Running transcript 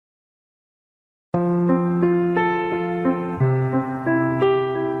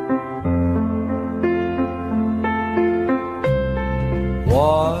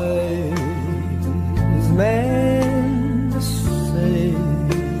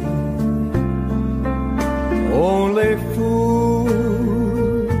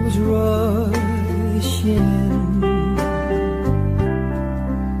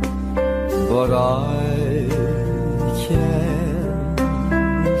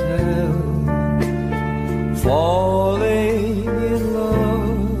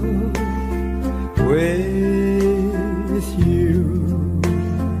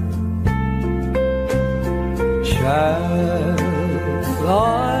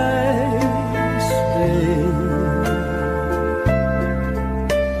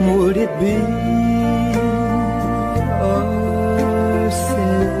Would it be a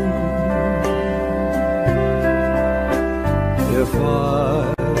sin if I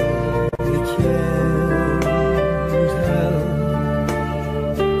can't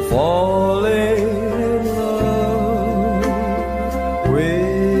help falling in love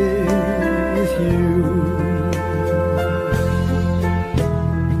with you?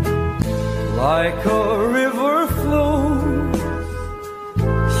 Like a river flows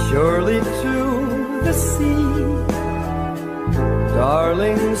surely to the sea,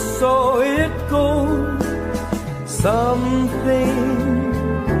 darling, so it goes. Some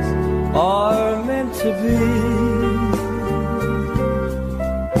things are meant to be.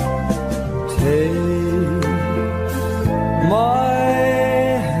 Take my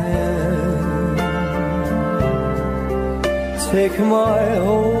hand, take my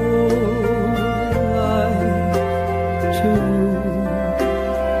whole life too.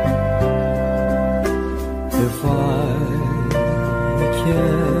 If I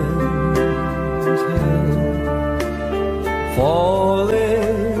can't help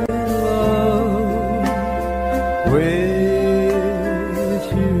falling in love with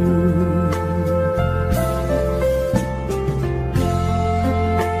you.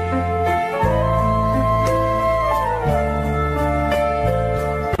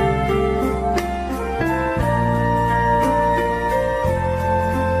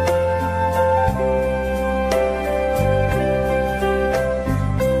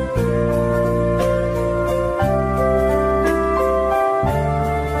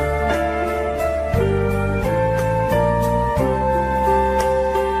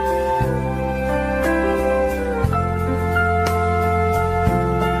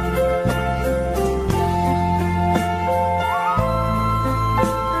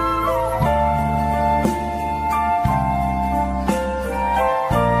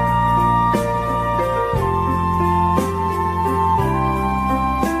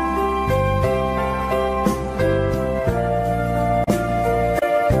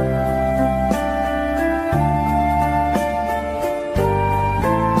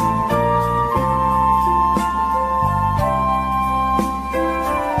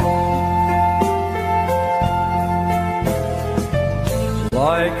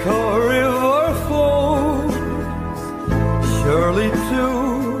 Like a river flows surely to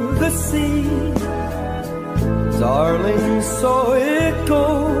the sea, darling, so it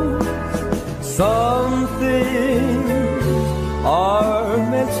goes. Some things are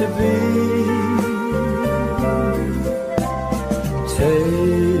meant to be.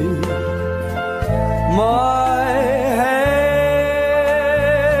 Take my hand,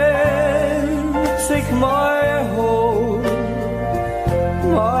 take my whole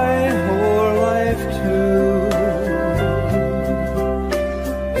life too.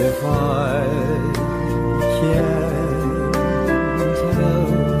 If I can't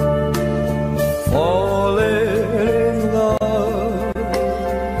help falling in love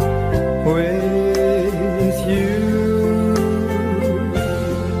with you,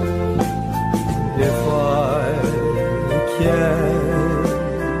 if I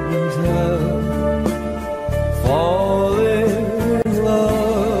can't help falling in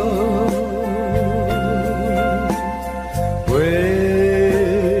love with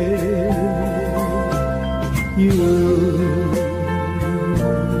you.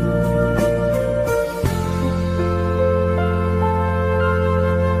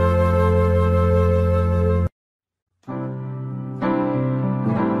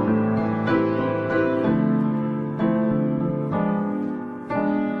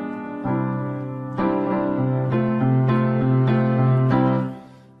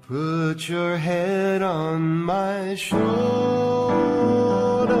 Put your head on my shoulder,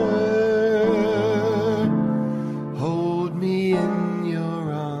 hold me in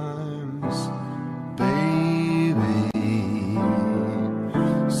your arms, baby.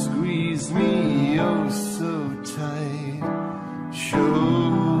 Squeeze me oh so tight,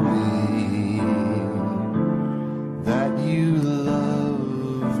 show me that you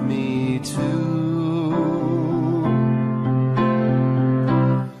love me too.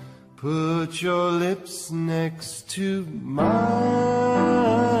 Put your lips next to mine,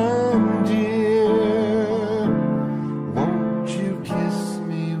 dear. Won't you kiss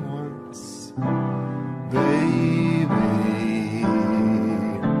me once, baby?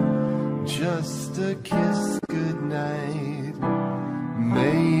 Just a kiss goodnight,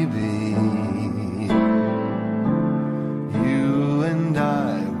 maybe. You and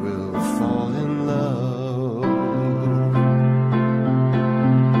I will fall in love.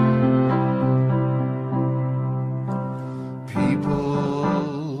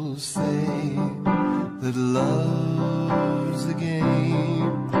 People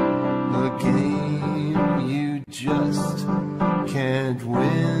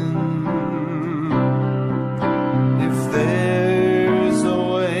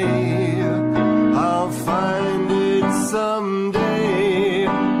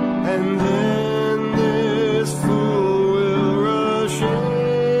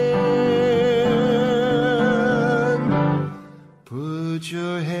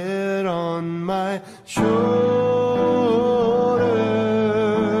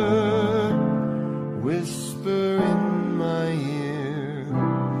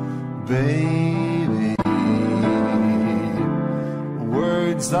baby,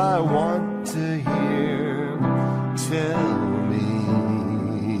 words I want to hear.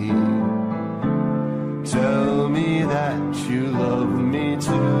 Tell me that you love me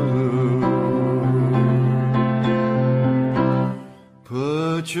too.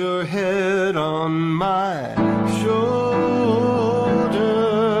 Put your head on my shoulder,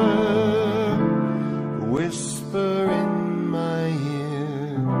 whisper in my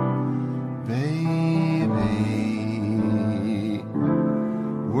ear, baby,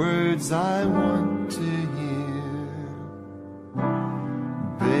 words I want to hear,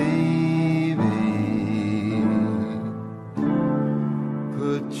 baby,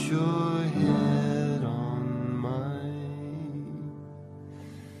 put your head on my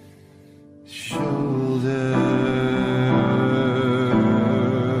shoulder.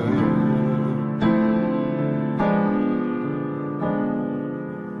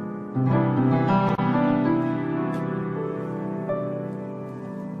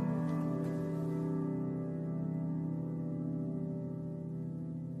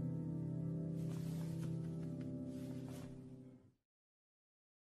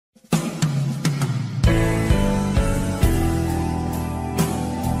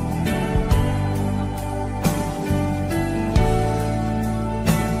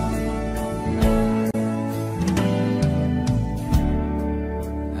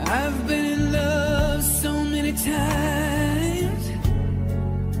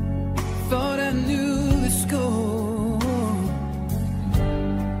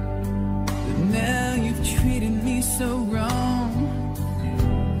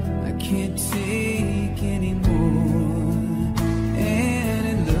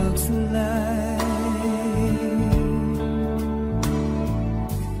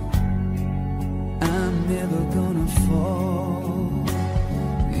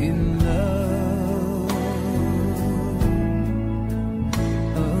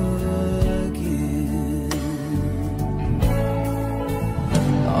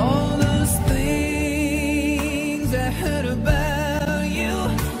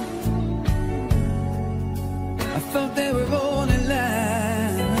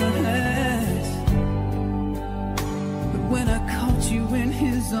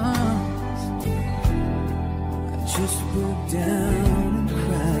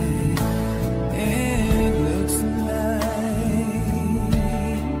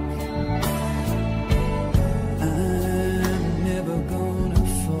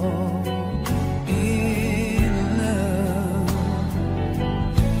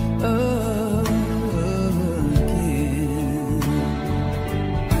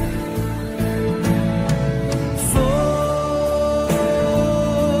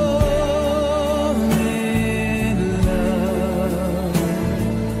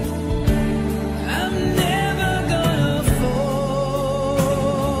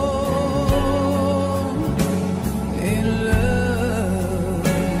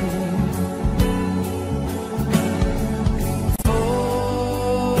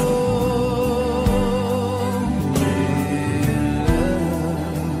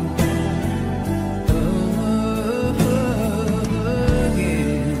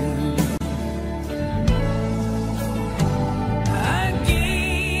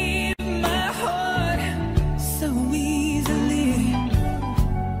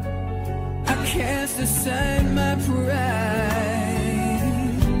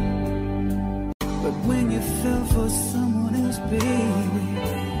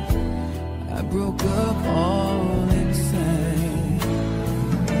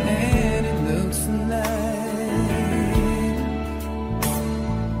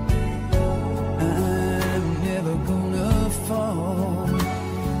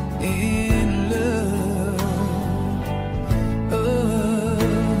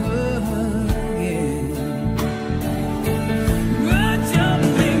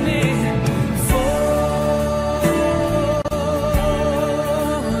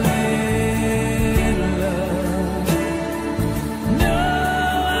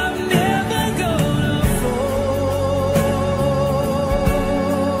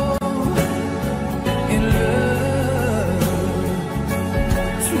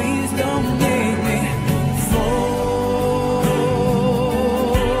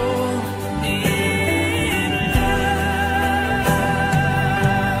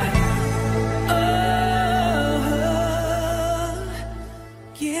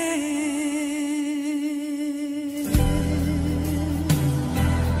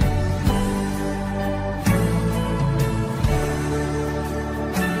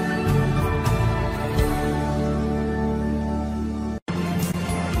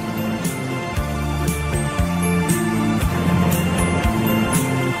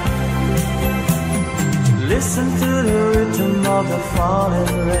 Listen to the rhythm of the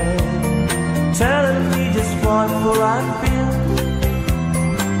falling rain, telling me just what will I feel.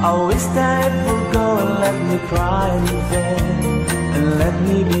 I wish that it would go and let me cry in vain, and let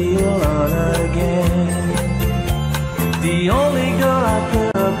me be alone again. The only girl I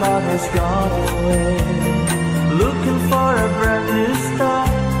care about has gone away, looking for a brand new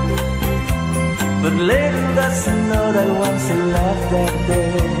start. But little does she know that when she left that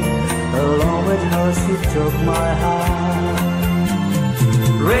day, along with her she took my heart.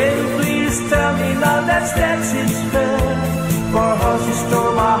 Rain, please tell me now that it's fair, for how she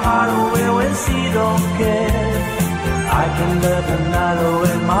stole my heart away when she don't care. I can live the night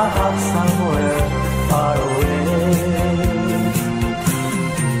away, my heart somewhere far away.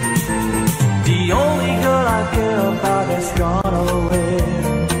 The only girl I care about has gone away,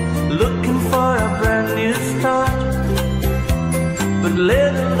 looking for a brand new start. But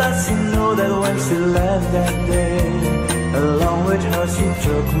little does she know that when she left that day, along with her she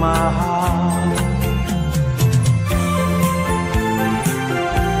took my heart.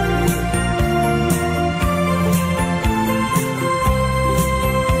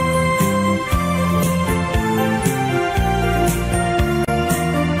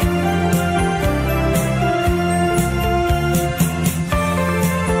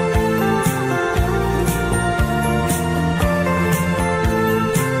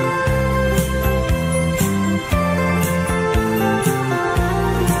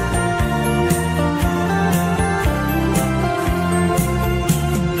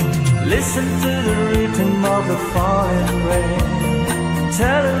 Listen to the rhythm of the falling rain,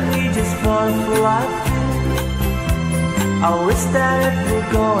 telling me just what will I feel. I wish that it would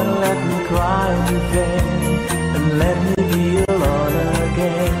go and let me cry in vain, and let me be alone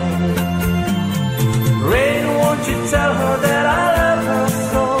again. Rain, won't you tell her that I love her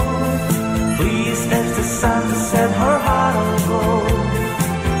so? Please ask the sun to set her heart on gold.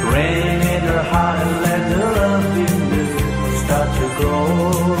 Rain in her heart and let the love in you start to grow.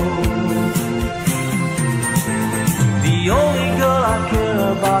 The only girl I care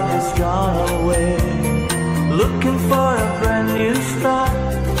about has gone away, looking for a brand new start.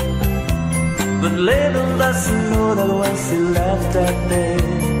 But little does she know that when she left that day,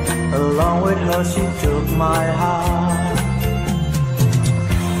 along with her she took my heart.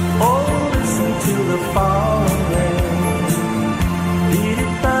 Oh, listen to the falling rain,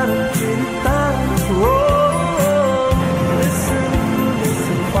 dee-dee-da-da, dee-dee-da-da. Oh, listen,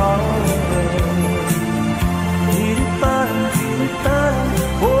 listen, falling rain, dee-dee-da-da, dee-dee-da-da.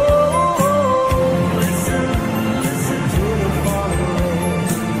 Oh, listen, listen to the falling rain,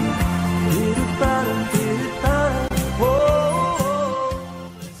 dee-dee-da-da, dee-dee-da-da. Oh,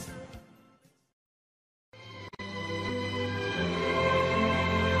 listen.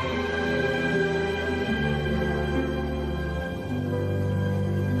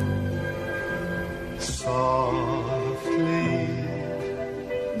 Softly,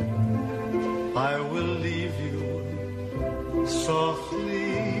 I will leave you softly,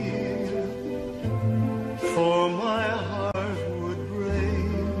 for my heart would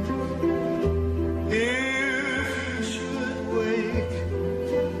break if you should wake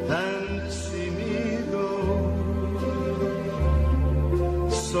and see me go.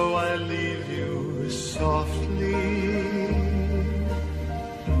 So I leave you softly,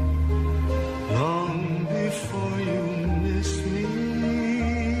 long before you miss me,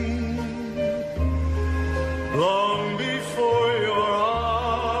 long before your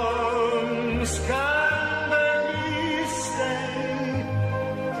arms can make me stay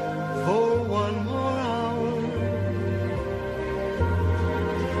for one more hour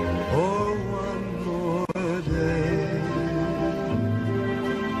or one more day.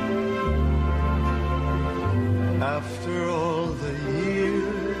 After all the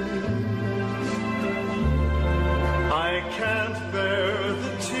years, I can't bear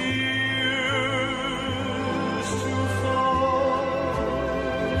the tears to fall.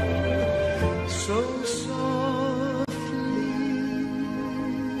 So softly,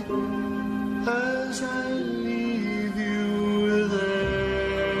 as I leave you there.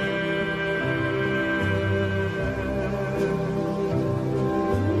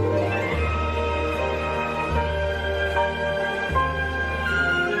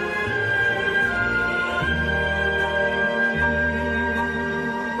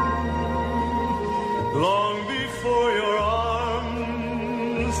 Long before your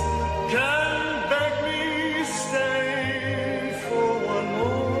arms can beg me stay for one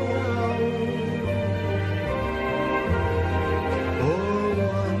more hour or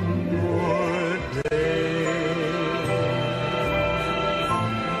one more day.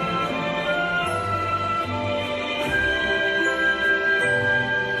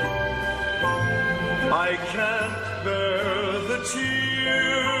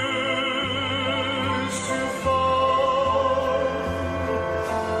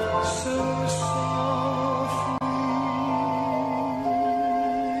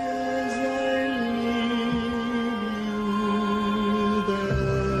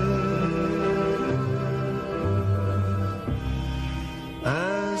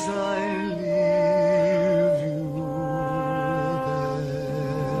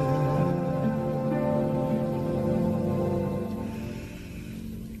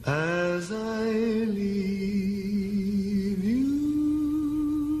 as I leave you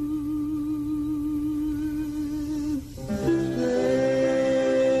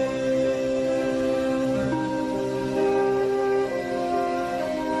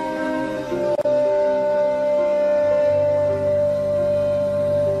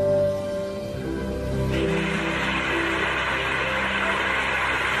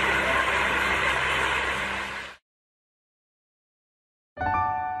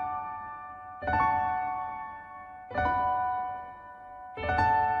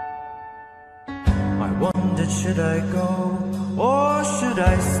should I go or should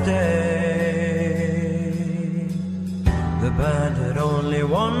I stay? The band had only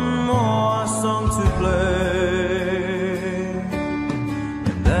one more song to play,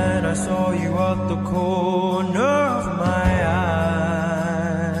 and then I saw you at the corner of my eye.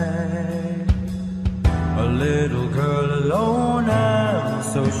 A little girl alone and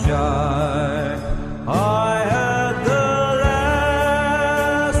so shy. I had the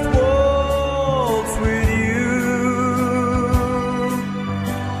last waltz with you.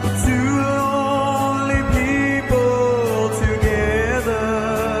 Two lonely people together.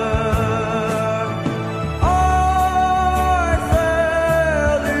 I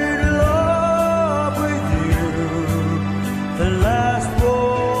fell in love with you. The last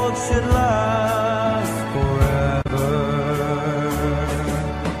waltz should last forever.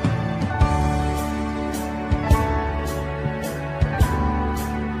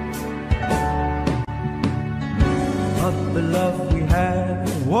 But the love we had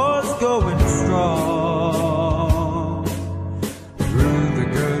was going strong. Through the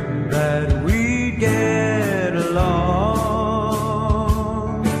good and bad we'd get along.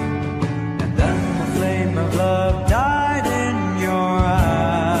 And then the flame of love died in your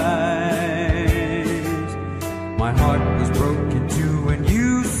eyes. My heart was broken too when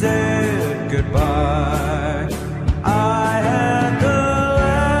you said goodbye. I had the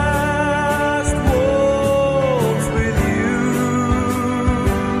last waltz with you.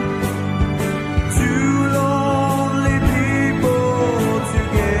 Two lonely people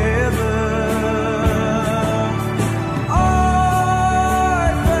together. I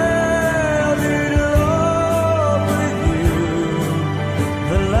fell in love with you.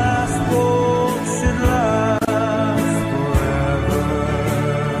 The last waltz should last forever.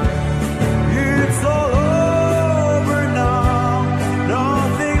 It's all over now,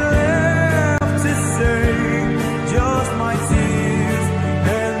 nothing left to say, just my tears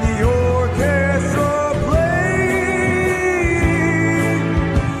and the orchestra playing.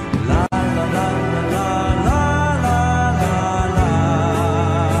 La la la la la la la la la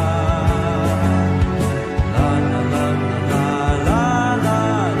la la la la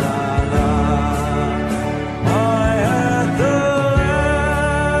la la. I had the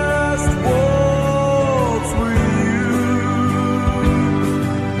last waltz with you.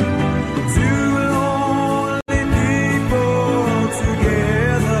 Two lonely people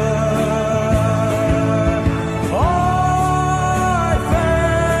together. I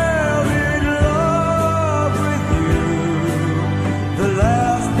fell in love with you. The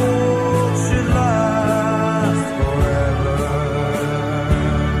last waltz should last forever.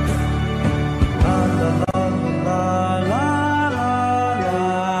 La la la la la la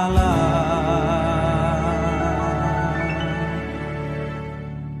la la.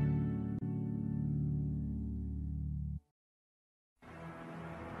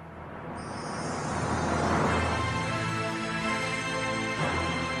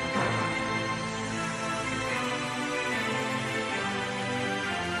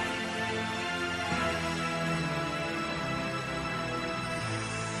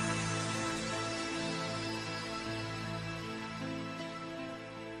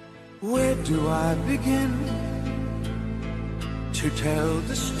 Where do I begin to tell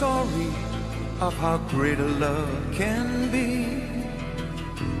the story of how great a love can be?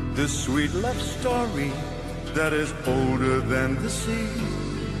 The sweet love story that is older than the sea.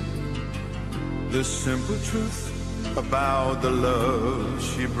 The simple truth about the love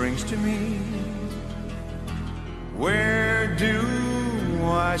she brings to me. Where do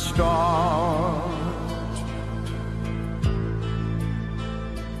I start?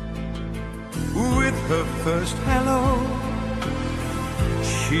 With her first hello,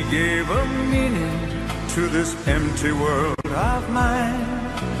 she gave a meaning to this empty world of mine.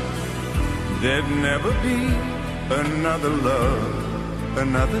 There'd never be another love,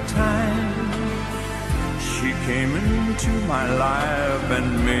 another time. She came into my life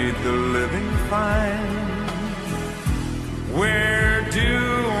and made the living fine. Where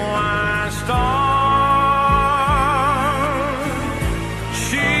do I start?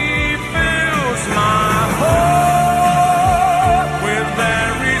 She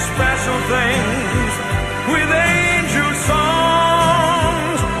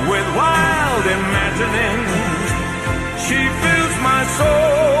She fills my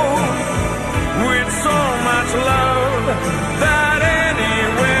soul with so much love that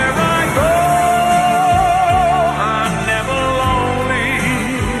anywhere I go, I'm never lonely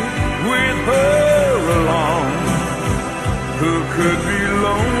with her along. Who could be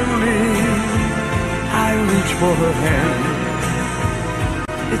lonely? I reach for her hand,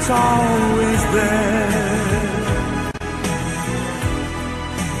 it's always there.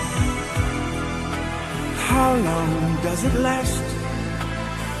 How long does it last?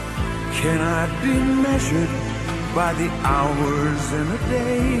 Can I be measured by the hours in a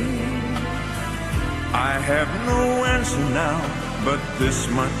day? I have no answer now, but this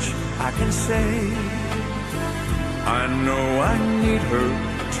much I can say. I know I need her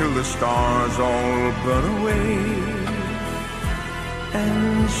till the stars all burn away,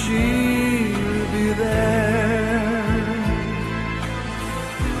 and she'll be there.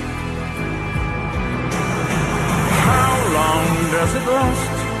 How long does it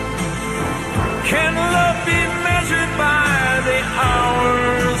last? Can love be measured by the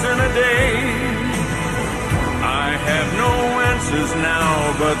hours in a day? I have no answers now,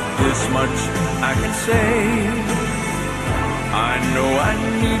 but this much I can say. I know I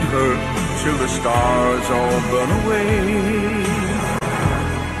need her till the stars all burn away,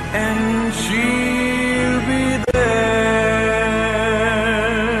 and she'll be there.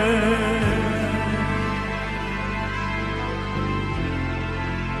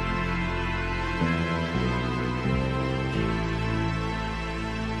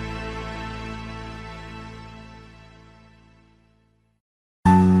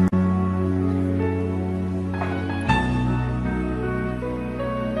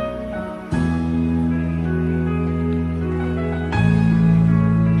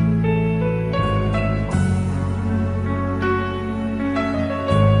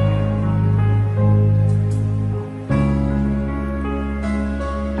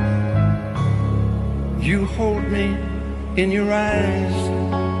 You hold me in your eyes,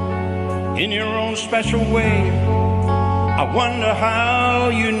 in your own special way. I wonder how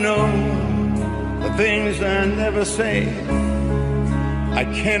you know the things I never say. I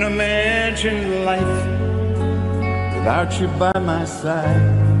can't imagine life without you by my side.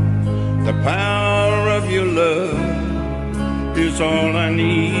 The power of your love is all I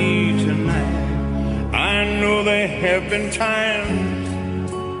need tonight. I know there have been times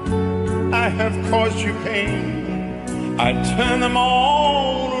I have caused you pain. I turn them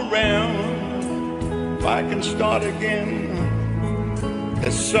all around. If I can start again,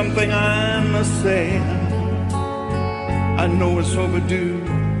 there's something I must say. I know it's overdue.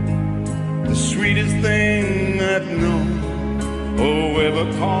 The sweetest thing I've known, oh, ever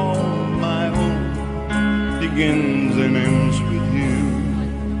called my own, begins and ends with you.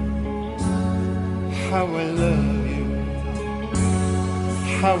 How I love you,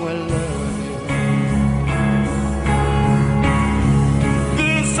 how I love you.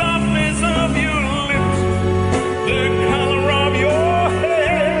 Of your lips, the color of your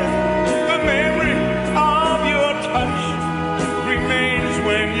hair, the memory of your touch remains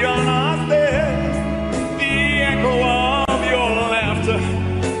when you're not there. The echo of your laughter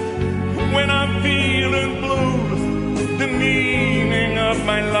when I'm feeling blue, the meaning of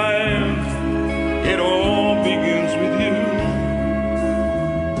my life, it all begins with you.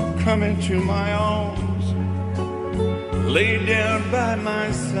 Come into my arms, lay down by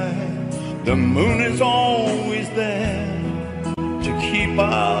my side. The moon is always there to keep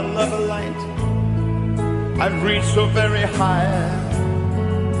our love alight. I've reached so very high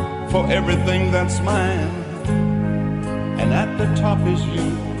for everything that's mine, and at the top is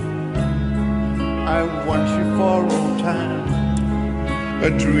you. I want you for all time, a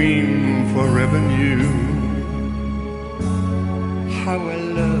dream forever new. How I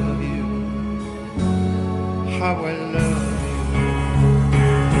love you, how I love you.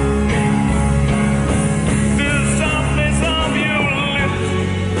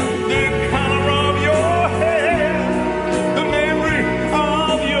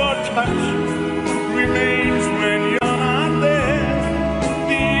 Remains when you're not there.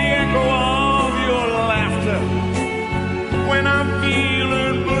 The echo of your laughter when I'm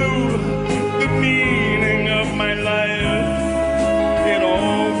feeling blue, the meaning of my life, it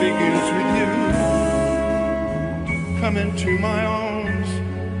all begins with you. Come into my arms,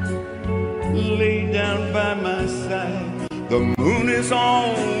 lay down by my side. The moon is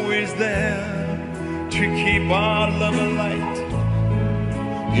always there to keep our love alight.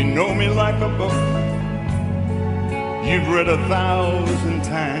 You know me like a book you've read 1,000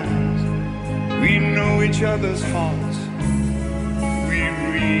 times. We know each other's hearts, we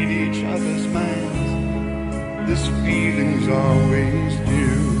read each other's minds. this feeling's always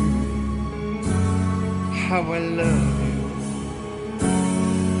new. How I love you,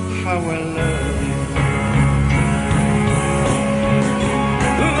 how I love you.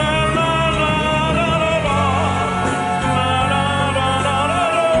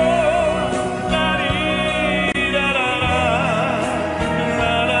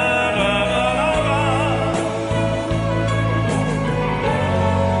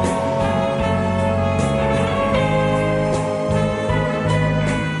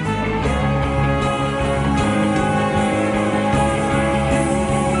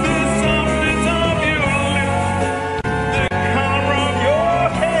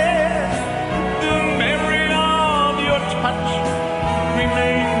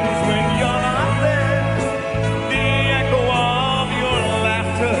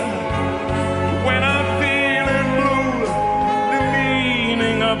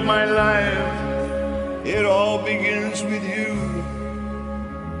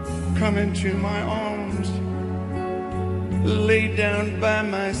 Come into my arms, lay down by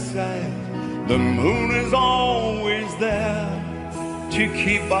my side. The moon is always there to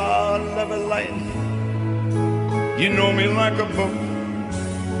keep our love alive. You know me like a book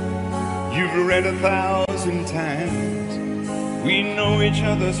you've read 1,000 times. We know each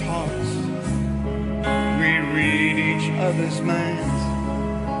other's hearts, we read each other's minds.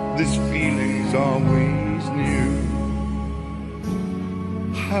 This feeling's always new.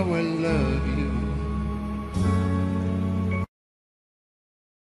 How I love you.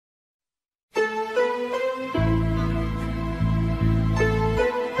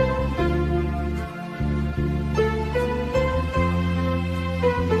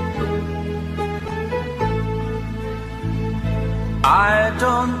 I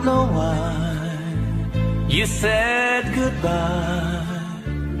don't know why you said goodbye.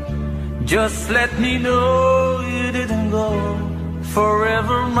 Just let me know you didn't go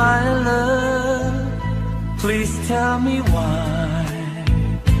forever, my love. Please tell me why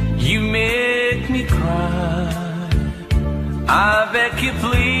you make me cry. I beg you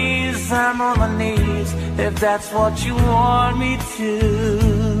please, I'm on my knees if that's what you want me to.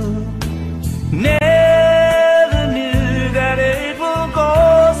 Never knew that it will go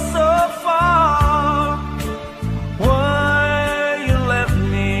so far. Why you left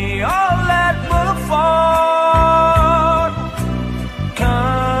me all that but a fall.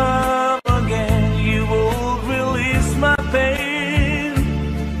 Come again, you will release my pain,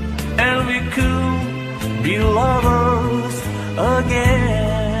 and we could be lovers again.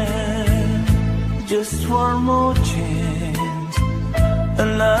 Just one more chance,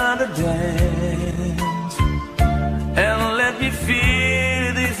 another dance, and let me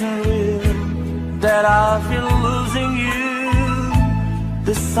feel it isn't real that I've been losing you.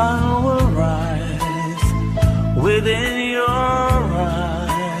 The sun will rise within your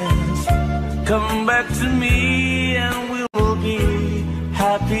eyes. Come back to me and we will be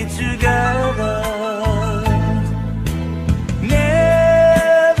happy together.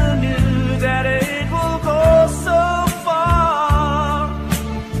 Never knew that it will go so far.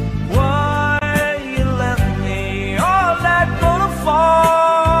 Why you left me all that gonna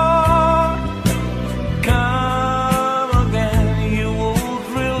fall. Come again, you would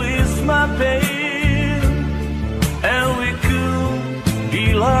release my pain, and we could be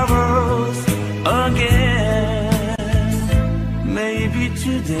lovers again. Maybe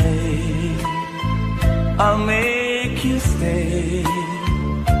today I'll make you stay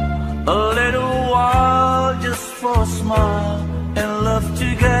a little while, just for a smile and love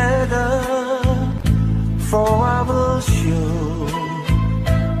together. For I will show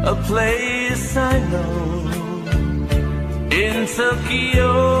a place I know in Tokyo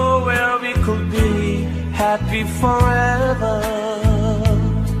where we could be happy forever.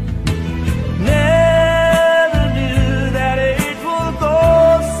 Never knew that it will go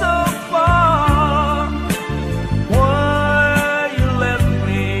so far. Why you left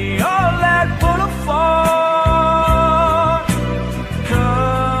me all that but a fall.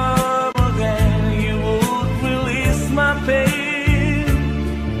 Come again, you would release my pain,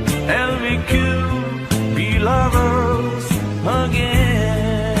 and we could be lovers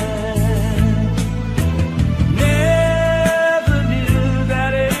again. Never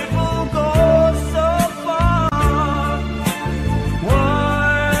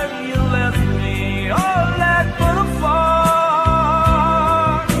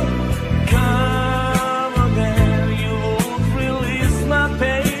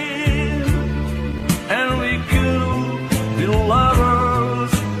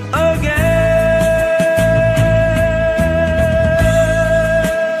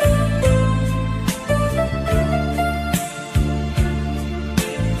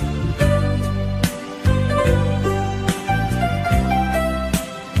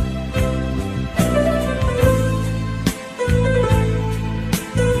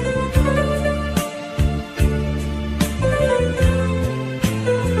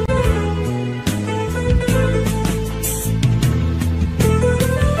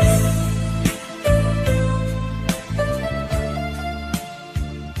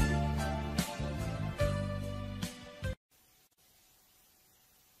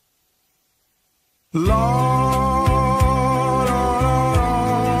Lord,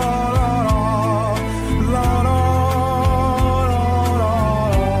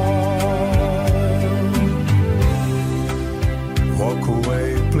 walk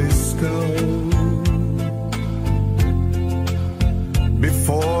away, please go,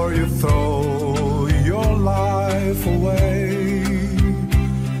 before you throw your life away.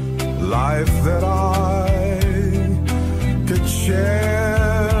 Life that I could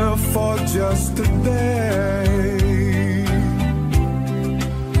share for just a day.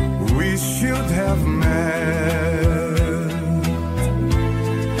 We should have met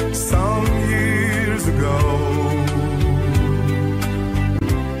some years ago.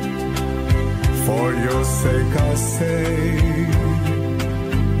 For your sake I say,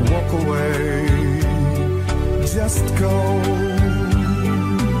 walk away, just go.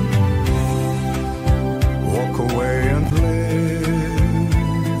 Walk away and live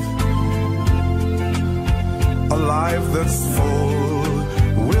a life that's full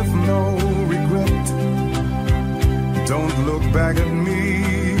with no regret. Don't look back at me,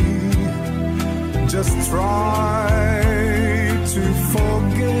 just try to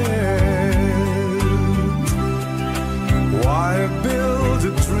forget. Why build a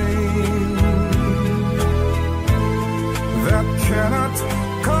dream that cannot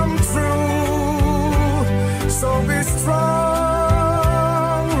come true? So be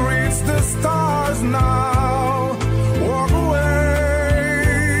strong, reach the stars now. Walk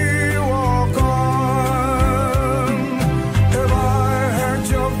away, walk on. If I heard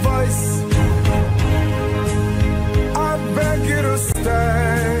your voice, I beg you to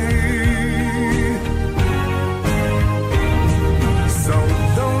stay. So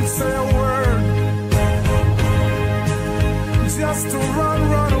don't say a word, just to run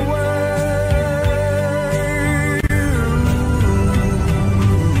away.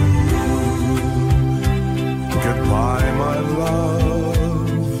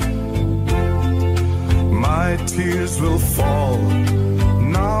 My tears will fall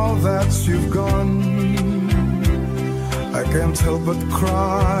now that you've gone. I can't help but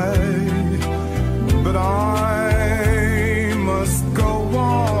cry, but I must go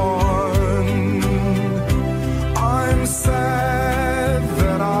on. I'm sad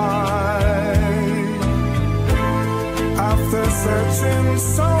that after searching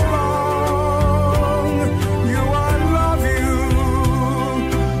so long, knew I love you,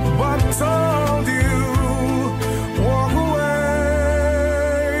 but told you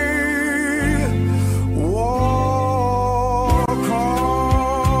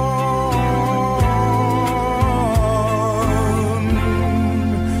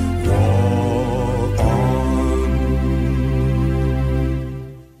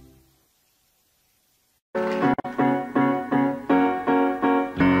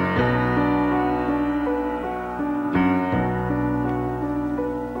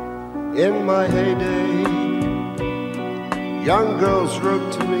in my heyday, young girls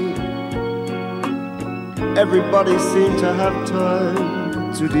wrote to me. Everybody seemed to have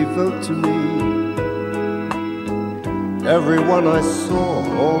time to devote to me. Everyone I saw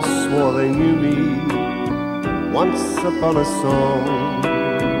all swore they knew me once upon a song.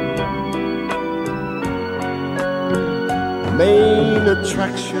 Main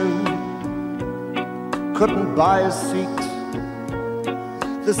attraction, couldn't buy a seat.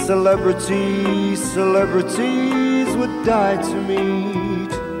 The celebrities would die to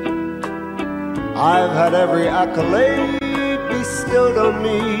meet. I've had every accolade bestowed on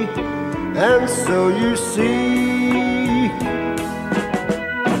me, and so you see,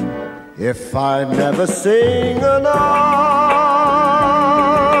 if I never sing another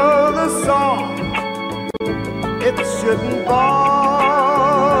song, it shouldn't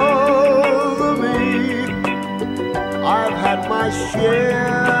bother me. I've had my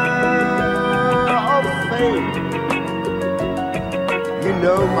share of fame, you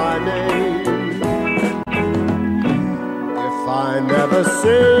know my name. If I never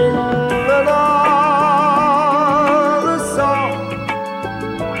sing another song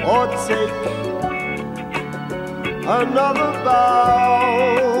or take another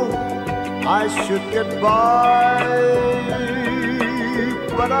bow, I should get by,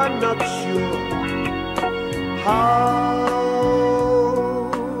 but I'm not sure how.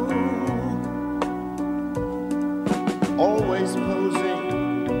 Always posing,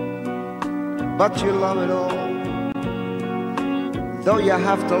 but you love it all. Though you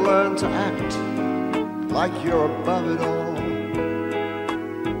have to learn to act like you're above it all.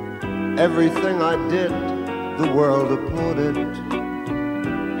 Everything I did, the world applauded.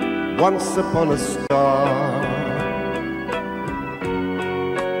 Once upon a star,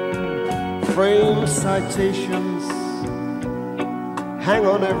 framed citations hang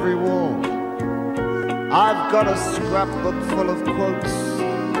on every wall. I've got a scrapbook full of quotes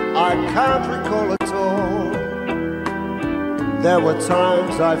I can't recall at all. There were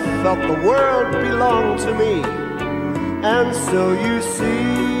times I felt the world belonged to me, and so you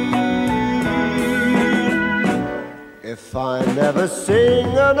see, if I never sing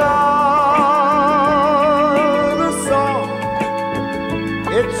another song,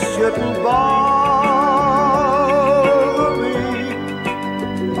 it shouldn't bother me.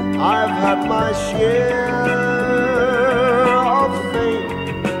 I've had my share of fame,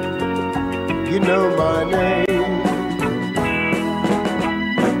 you know my name.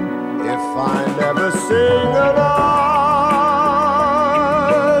 If I never sing another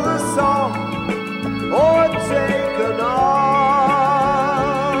song or take another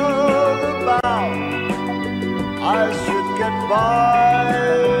bow, I should get by,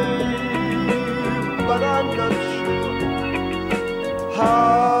 but I'm not sure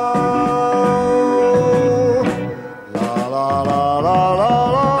how. La la la la la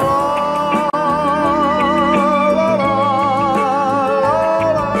la.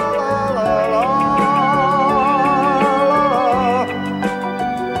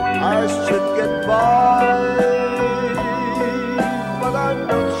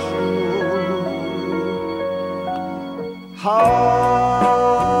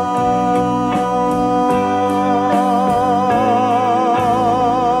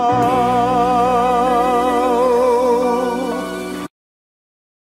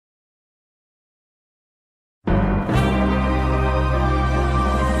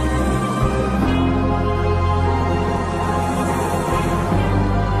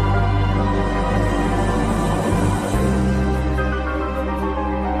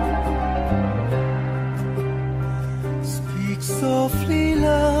 Softly,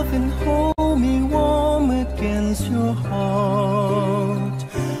 love, and hold me warm against your heart.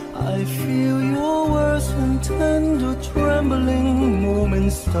 I feel your words and tender trembling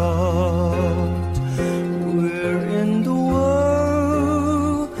moments start. We're in the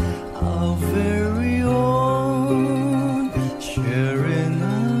world, our very own, sharing a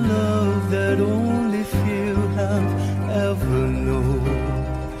love that only few have ever known.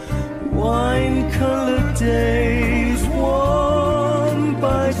 Wine-colored days,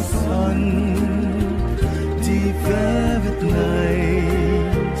 by the sun, deep velvet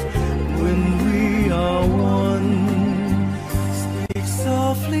nights, when we are one. Speak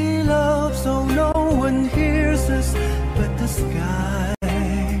softly, love, so no one hears us but the sky.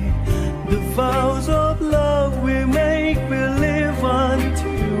 The vows of love we make, we live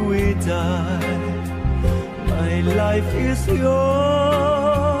until we die. My life is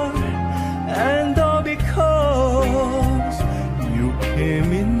yours, and all because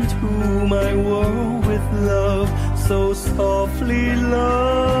came into my world with love, so softly,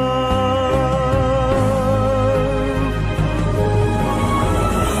 love.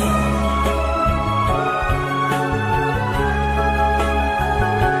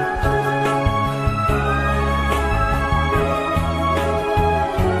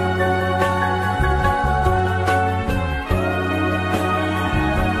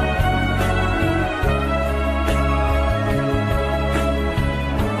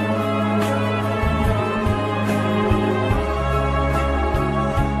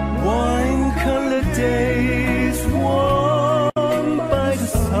 Days warmed by the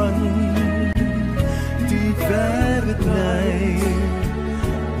sun, deep velvet night,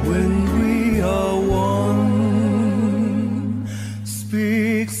 when we are one.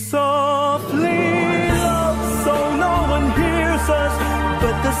 Speak softly, love, so no one hears us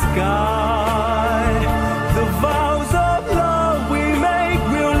but the sky. The vows of love we make,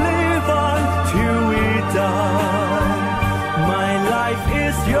 we'll live on till we die. My life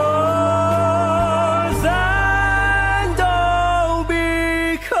is yours,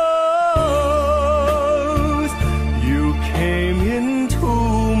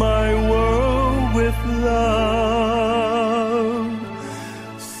 love,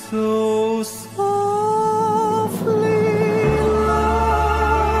 so softly,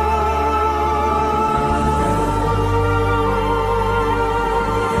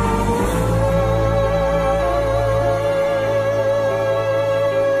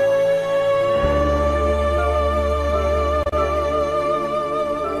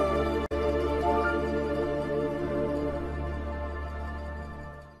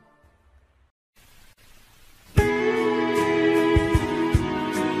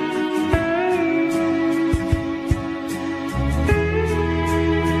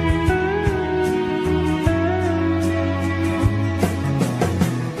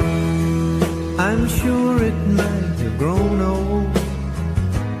 I'm sure it might have grown old,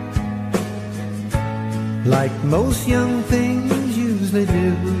 like most young things usually do.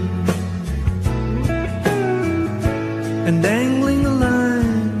 And dangling a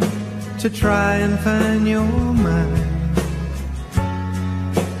line to try and find your mind,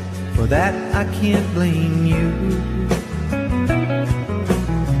 for that I can't blame you.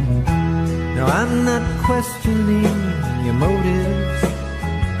 Now I'm not questioning your motives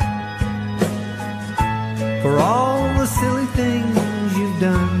for all the silly things you've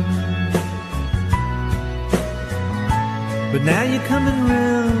done, but now you're coming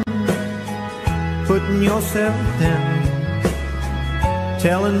round, putting yourself down,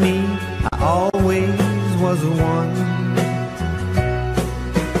 telling me I always was the one.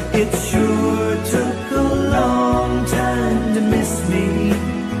 It sure took a long time to miss me,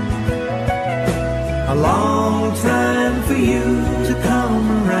 a long time for you to come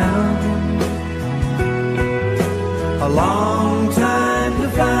around, a long time to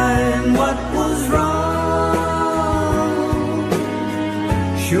find what was wrong.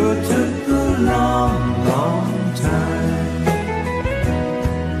 Sure took a long, long time.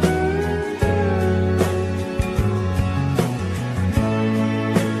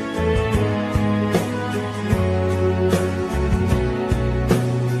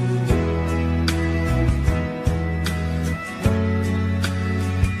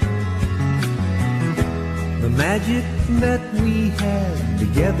 Magic that we had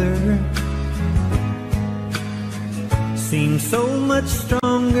together seems so much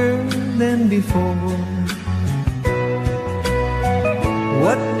stronger than before.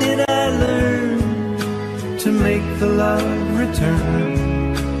 What did I learn to make the love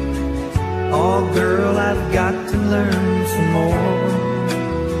return? Oh girl, I've got to learn some more.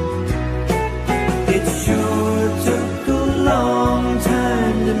 It sure took a long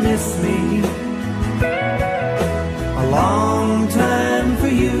time to miss me, a long time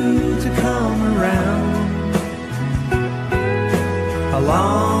for you to come around, a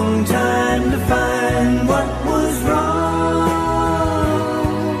long time to find what was wrong.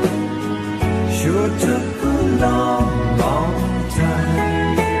 Sure took a long, long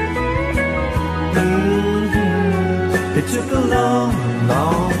time. It took a long,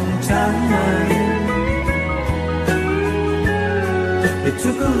 long time. It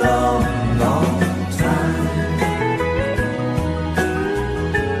took a long, long time.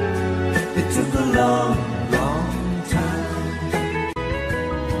 It took a long, long time.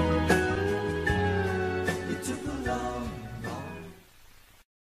 It took a long, long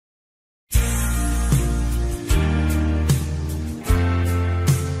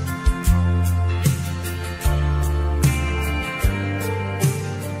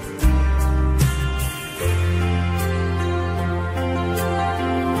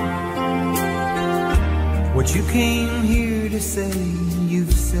What you came here to say,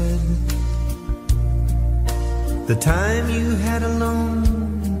 you've said. The time you had alone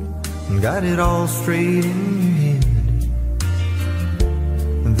and got it all straight in your head.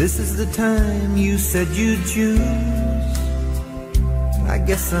 And this is the time you said you'd choose. I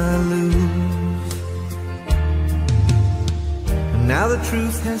guess I lose. And now the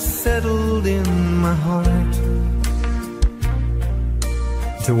truth has settled in my heart.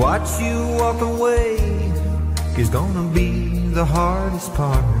 To watch you walk away is gonna be the hardest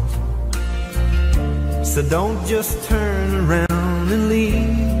part. So don't just turn around and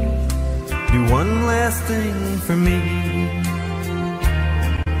leave. Do one last thing for me.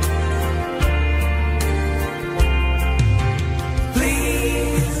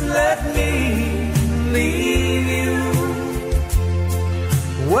 Please let me leave you.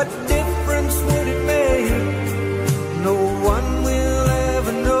 What difference would it make? No one will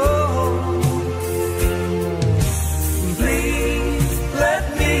ever know. Please let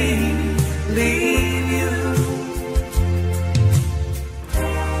me leave you.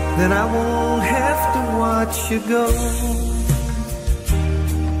 Then I won't have to watch you go.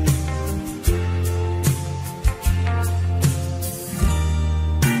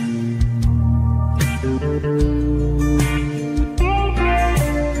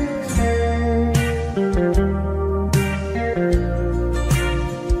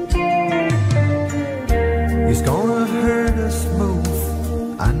 It's gonna hurt us both,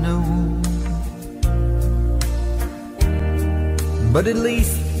 I know, but at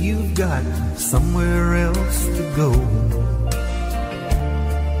least you've got somewhere else to go.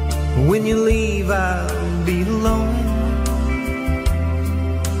 When you leave, I'll be alone,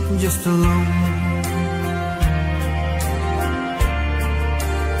 just alone.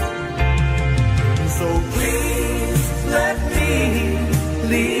 So please let me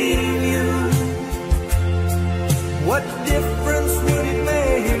leave you.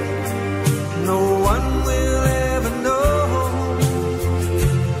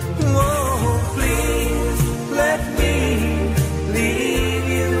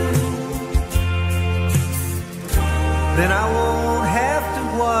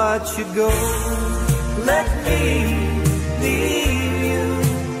 watch you go. Let me leave you.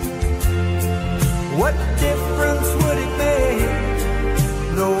 What difference would it make?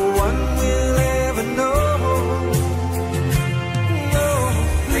 No one will ever know. No,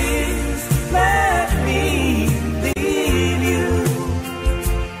 please let me leave you.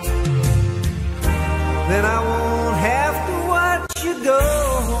 Then I won't have to watch you go.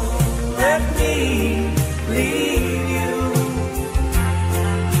 Let me leave you.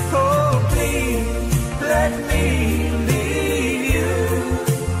 Oh, please let me leave you.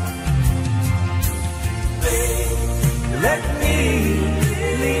 Please let me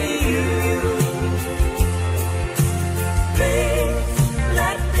leave you. Please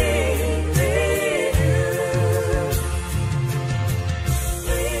let me leave you.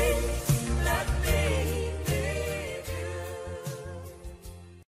 Please let me leave you.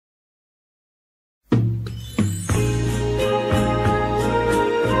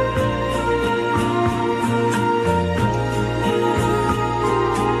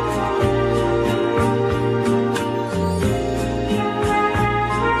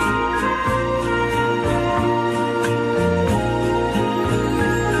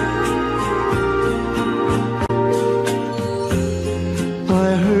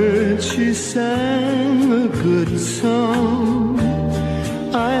 I heard she sang a good song.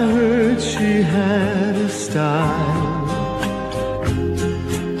 I heard she had a style.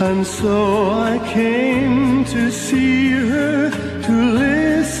 And so I came to see her, to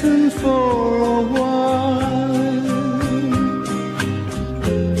listen for a while.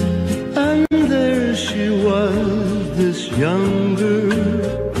 And there she was, this young girl,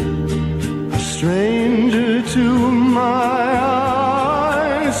 a stranger to my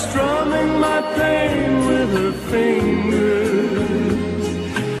eyes, strumming my pain with her fingers,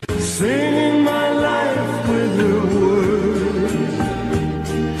 singing my life with her words,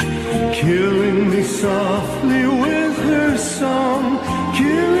 killing me softly with her song,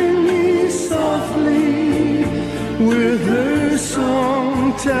 killing me softly with her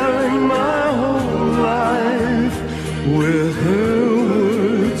song, telling my whole life with her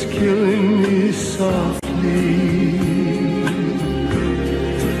words, killing me softly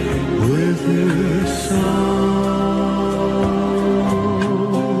with her song.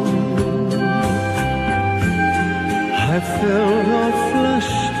 I felt all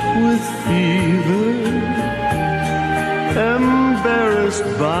flushed with fever, embarrassed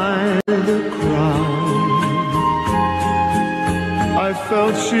by the crowd. I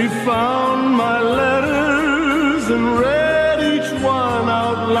felt she found my letters and read each one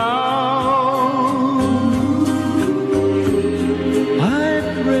out loud. I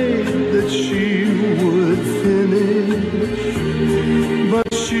prayed that she would finish, but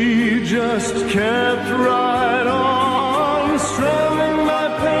she just kept right on, strumming my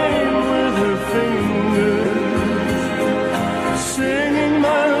pain with her fingers, singing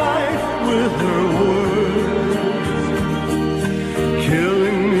my life with her words,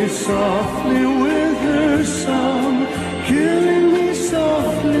 killing me softly with her song, killing me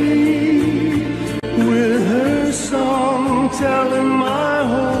softly with her song, telling my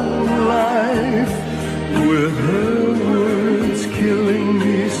whole life with her words, killing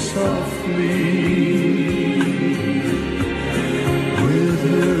me softly with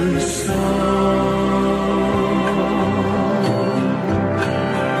her song.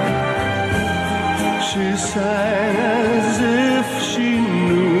 She sang as if she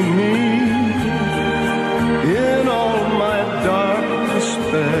knew me in all my dark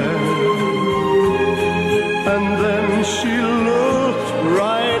despair. And then she looked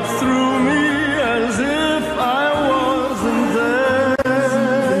right through me as if I wasn't there.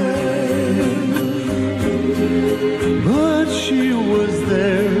 But she was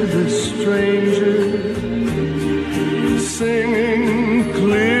there, the stranger, singing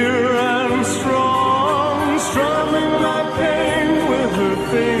clear and strong, strumming my pain with her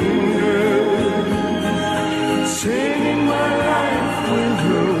fingers, singing my life with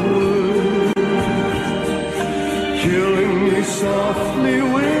her words, killing me softly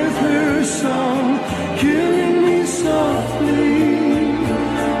with her song, killing me softly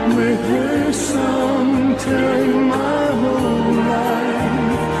with her song, telling my whole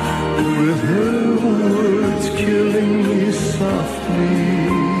life with her words, killing me softly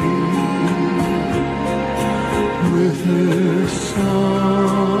with her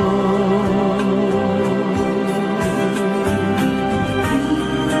song.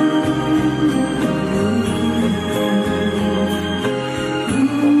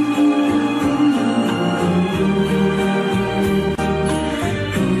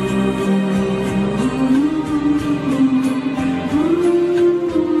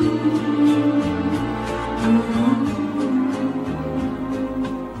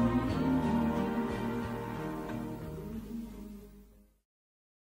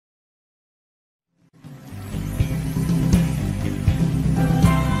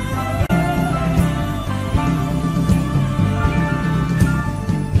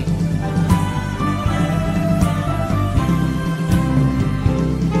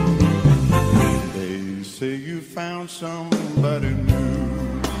 say you found somebody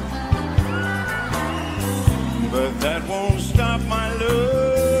new, but that won't stop my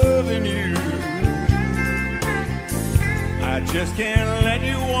loving you. I just can't let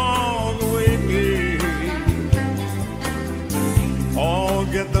you walk away, or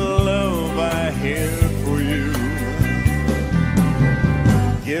get the love I had for you.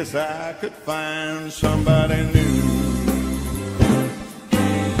 Guess I could find somebody new,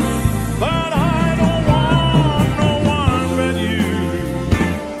 but I don't want no one but you.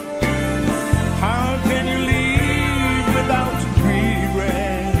 How can you leave without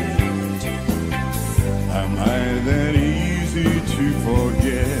regret? Am I that easy to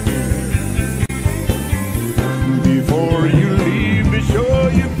forget? Before you leave, be sure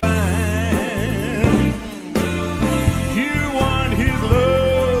you find you want his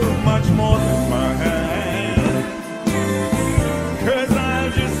love much more than mine. 'Cause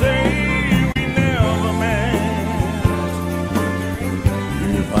I'll just say we never met.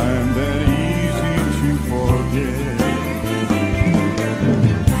 If I'm that easy to forget.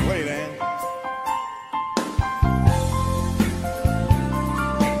 Wait, Ann.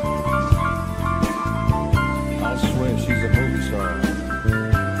 I'll swear she's a movie star.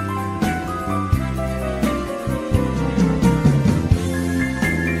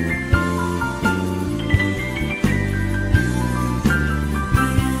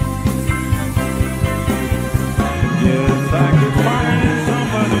 Yes, I could find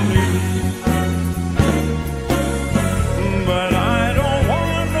somebody new, but I don't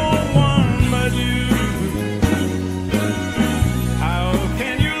want no one but you. How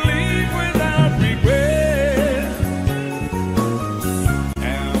can you leave without regret?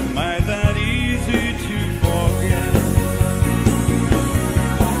 Am I that easy to forget?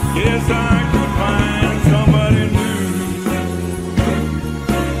 Yes, I could find somebody new,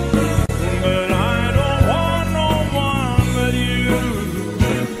 but I don't want no one but you.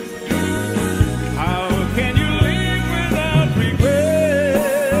 How can you leave without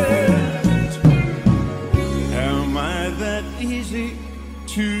regret? Am I that easy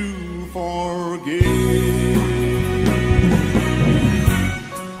to forget?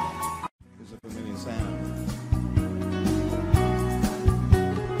 It's a familiar sound.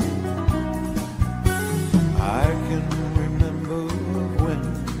 I can remember when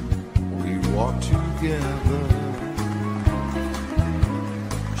we walked together,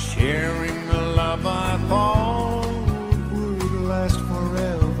 sharing the love I thought would last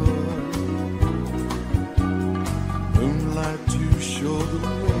forever. Moonlight to show the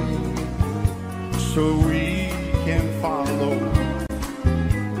way, so we can follow.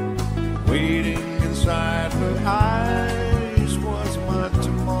 Waiting inside her eyes was my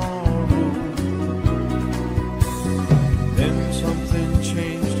tomorrow. Then something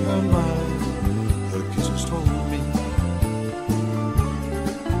changed her mind. Her kisses told me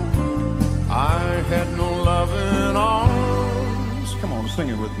I had no loving arms. Come on, sing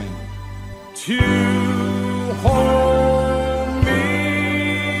it with me. To hold me.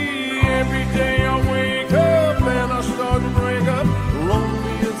 Every day I wake up and I start to break up.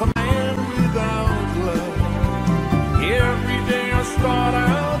 Lonely as a man without love. Every day I start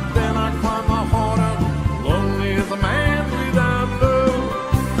out, then I climb my heart out. Lonely as a man without love.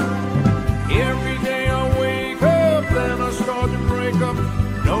 Every day I wake up, then I start to break up,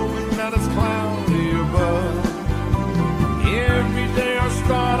 knowing that it's cloudy above. Every day I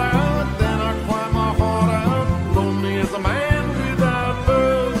start out, then I climb my heart out. Lonely as a man without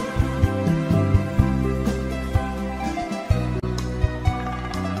love.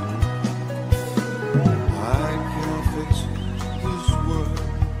 I can't fix this world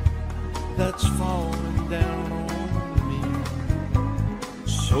that's falling down on me.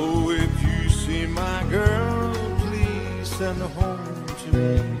 So if you see my girl, please send her home to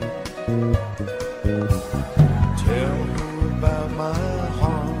me. Tell her about my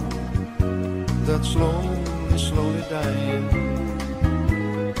heart that's slowly, slowly dying.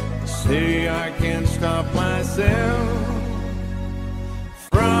 Say I can't stop myself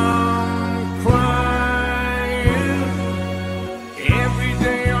from crying. Every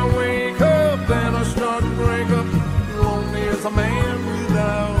day I wake up and I start to break up. Lonely as a man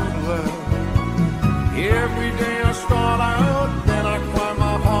without love. Every day I start out, then I climb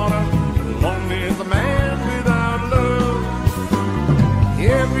my heart out. Lonely as a man without love.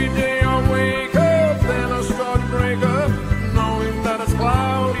 Every day I wake up, then I start to break up, knowing that it's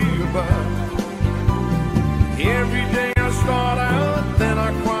cloudy above. Every day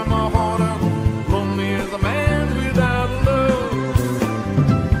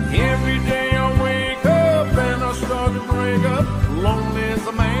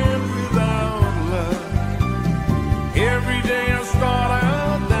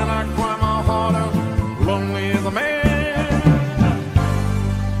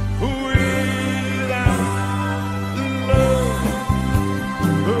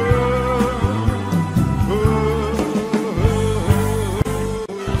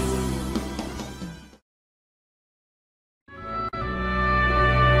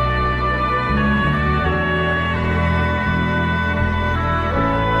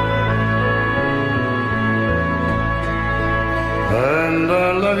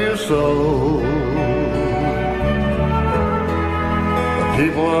so.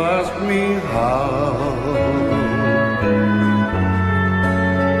 People ask me how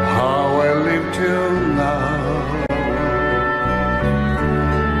I live till now.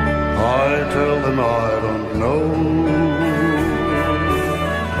 I tell them I don't know.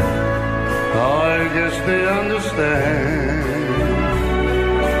 I guess they understand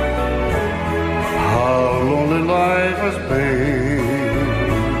how lonely life has been.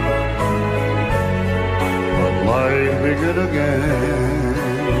 But life begin again.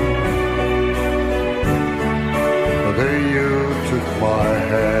 The day you took my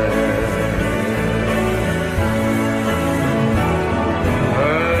hand.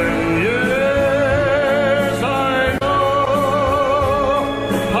 And yes, I know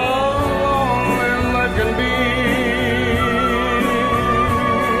how lonely life can be.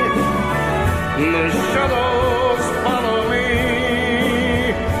 The shadows follow me,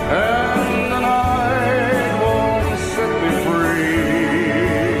 and the night won't set me free.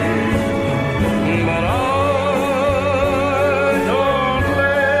 But I don't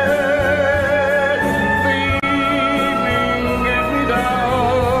let the evening get me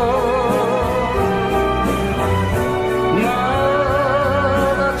down.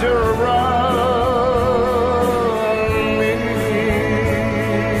 Now that you're around me,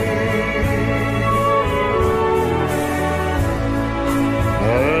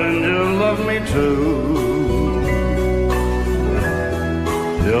 and you love me too.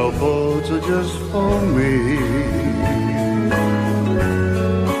 Your thoughts are just for me.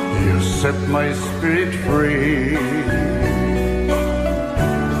 You set my spirit free.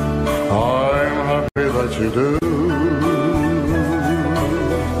 I'm happy that you do.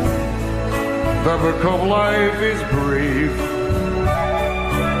 The book of life is brief,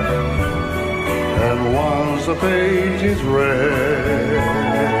 and once a page is read,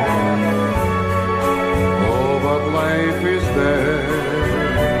 oh, but life is there.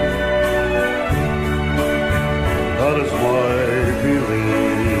 That is why I believe.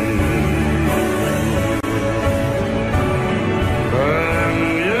 And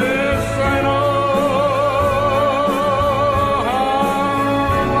yes, I know how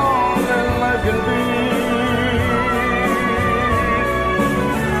long that life can be.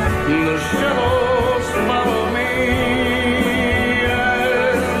 The shadows follow me,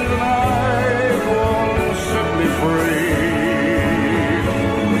 and the night won't set me free.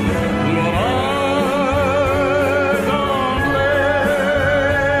 But I don't let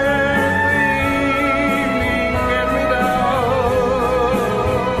the evening get me down.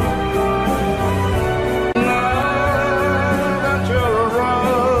 Now that you're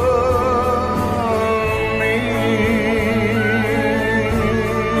around me.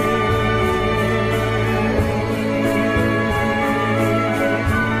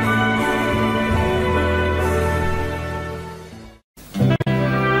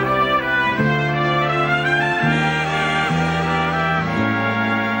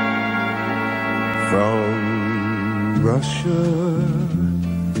 From Russia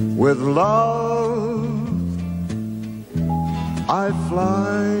with love, I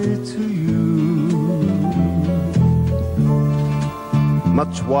fly to you.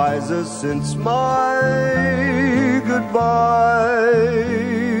 Much wiser since my goodbye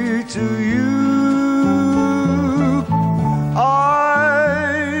to you.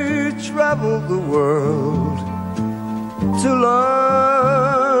 I traveled the world to learn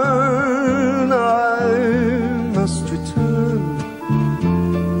I must return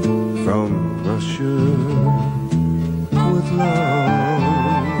from Russia with love.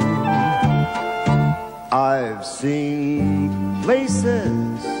 I've seen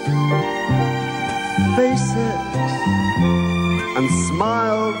places, faces, and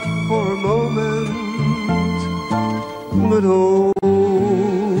smiled for a moment, but oh,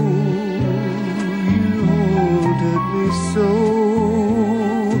 you haunted me so.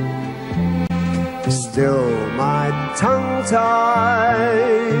 Still my tongue-tied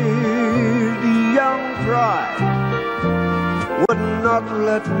young pride would not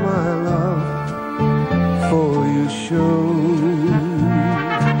let my love for you show.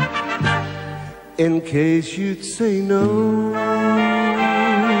 In case you'd say no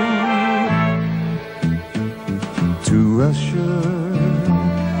to Russia,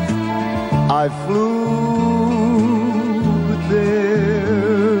 I flew there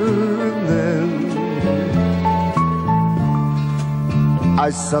and then I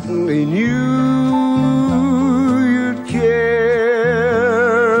suddenly knew you'd care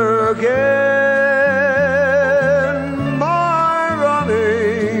again. My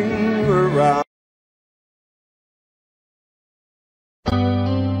running around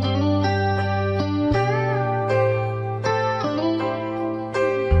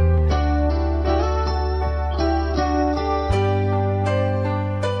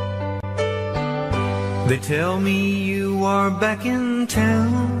They tell me you are back in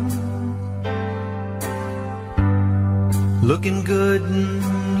town, looking good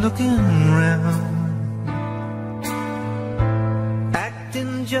and looking round,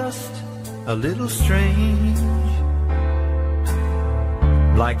 acting just a little strange,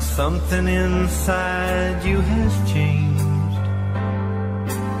 like something inside you has changed.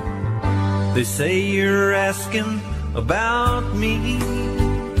 They say you're asking about me.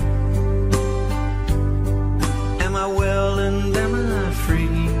 Am I well and am I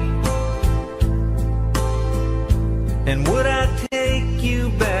free? And would I take you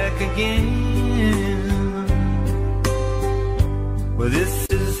back again? Well, this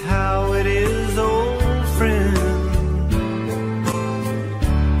is how it is, old friend.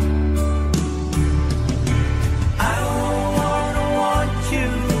 I don't wanna want you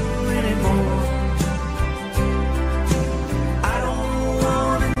anymore. I don't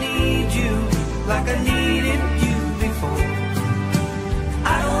wanna need you like I needed you before.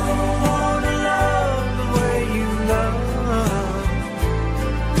 I don't wanna love the way you love.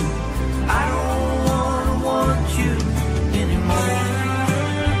 I don't wanna want you anymore.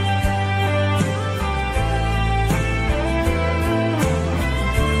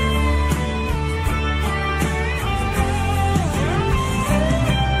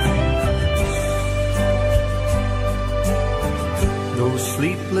 Those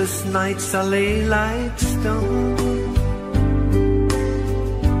sleepless nights I lay like stone,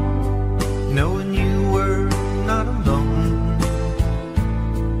 knowing you were not alone,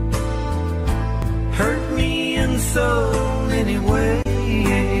 hurt me in so many ways.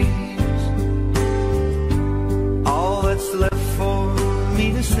 All that's left for me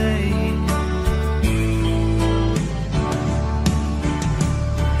to say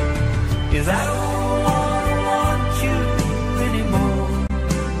is I don't wanna want you anymore.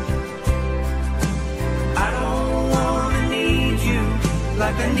 I don't wanna need you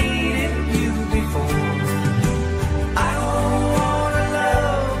like I needed you before. I don't wanna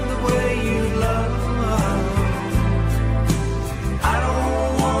love the way you love. I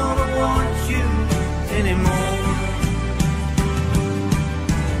don't wanna want you anymore.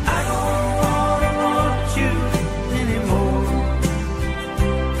 I don't wanna want you anymore.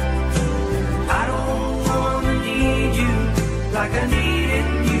 I don't wanna need you like I needed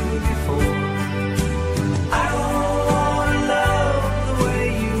you before. I don't wanna love the way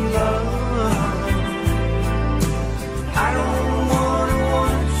you love. I don't wanna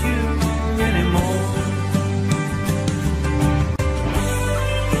want you anymore.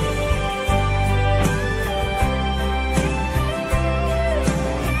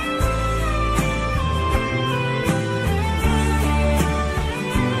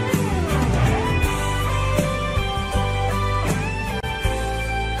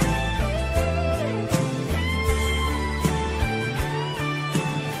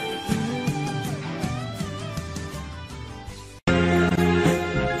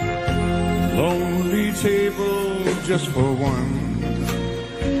 Lonely table just for one,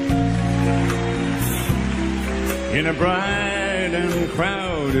 in a bright and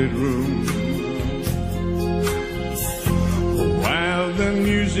crowded room, while the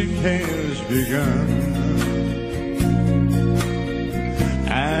music has begun.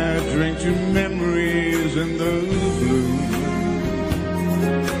 I drink to memories in the blue,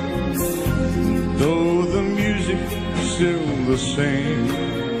 though the music's still the same.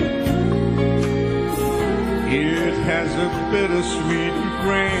 It has a bittersweet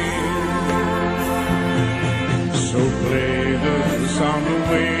refrain. So play the song the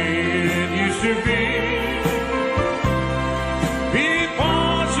way it used to be,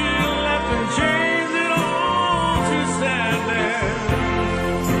 before she left and changed it all to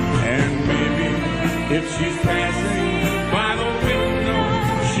sadness. And maybe if she's passing by the window,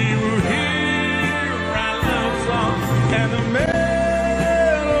 she will hear our love song and the melody.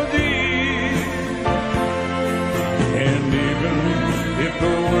 And even if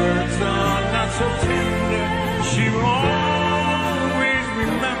the words are not so tender, she will always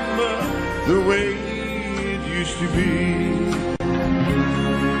remember the way it used to be.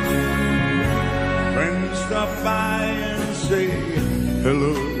 Friends stop by and say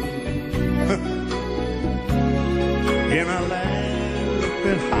hello, and I laugh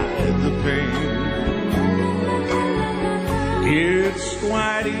and hide the pain. It's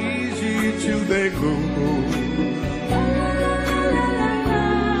quite easy till they go.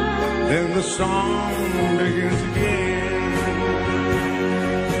 Then the song begins again.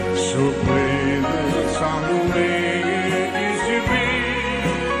 So play the song the way it used to be,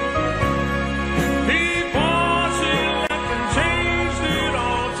 before she left and changed it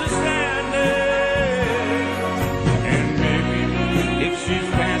all to sadness.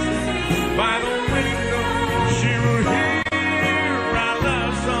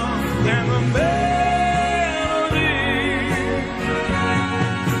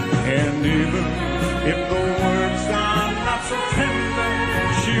 so tender.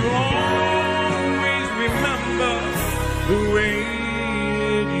 She will always remember the way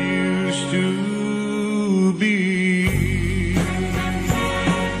it used to be.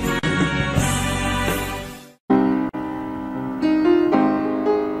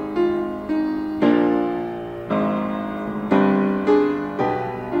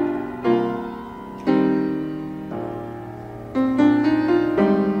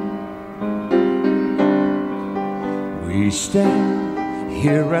 We stand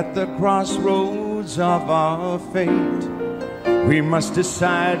here at the crossroads of our fate. We must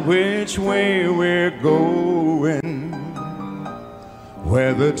decide which way we're going,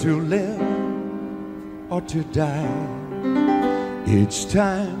 whether to live or to die. Each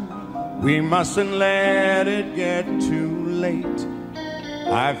time we mustn't let it get too late.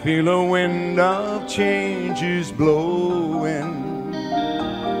 I feel a wind of change is blowing.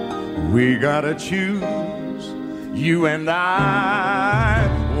 We gotta choose, you and I,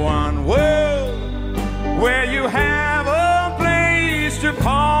 one world where you have a place to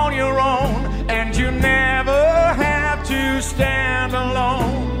call your own, and you never have to stand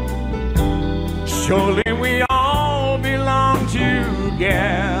alone. Surely we all belong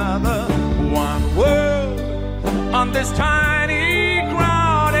together. One world on this tiny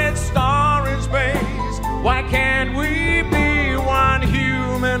crowded starry space. Why can't we be one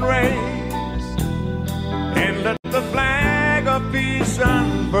human race and let the flag of peace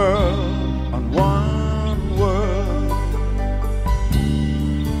unfurl on one world?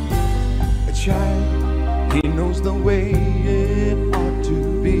 A child, he knows the way it ought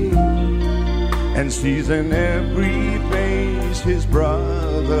to be, and sees in every face his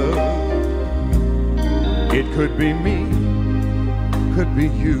brother. It could be me, could be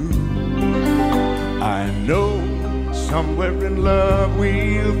you. I know somewhere in love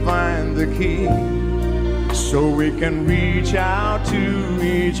we'll find the key, so we can reach out to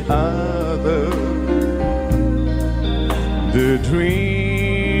each other. The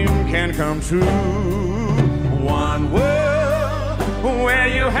dream can come true. One world where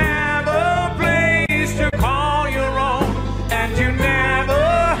you have a place to call your own, and you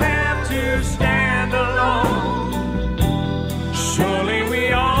never have to stand alone. Surely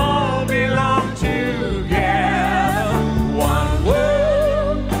we all belong together. One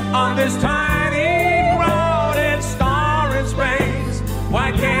world on this tiny crowded starry space.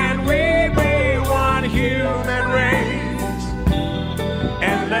 Why can't we be one human race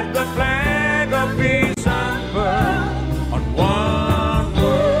and let the flag of peace unfurl on one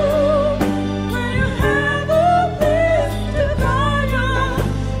world where you have a place to call your own,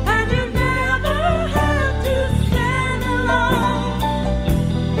 and you never have to stand alone.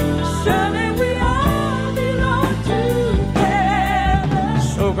 Surely we all belong together.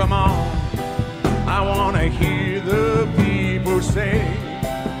 So come on, I wanna hear the people say,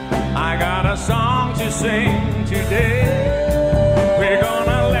 I got a song to sing today. We're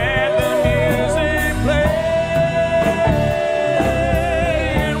gonna let the music play.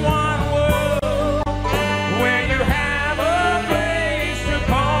 In one world where you have a place to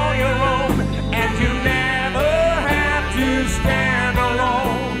call your own, and you never have to stand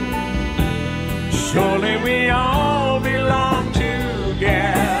alone. Surely we all belong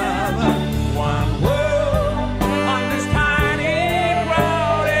together. One world on this tiny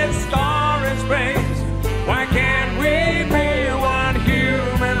crowded starry space. Why can't we be one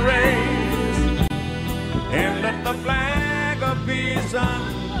human race and let the flag of peace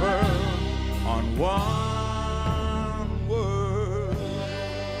unfurl on one world?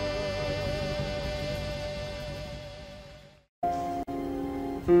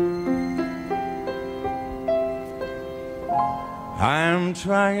 I'm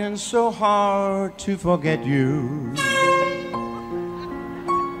trying so hard to forget you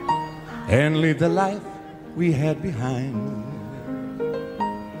and leave the life we had behind.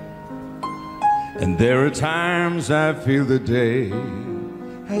 And there are times I feel the day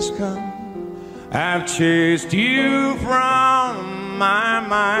has come. I've chased you from my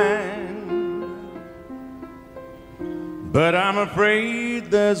mind, but I'm afraid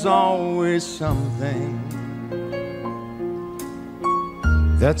there's always something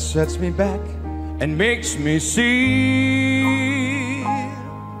that sets me back and makes me see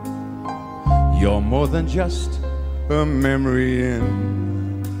you're more than just a memory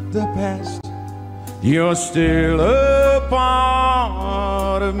in the past. You're still a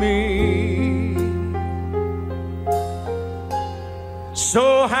part of me.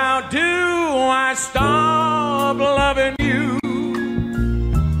 So how do I stop loving you?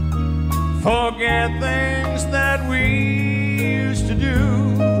 Forget things that we used to do.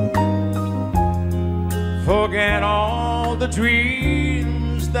 Forget all the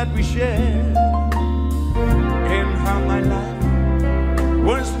dreams that we shared, and how my life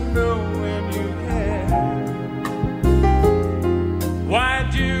was knowing you cared. Why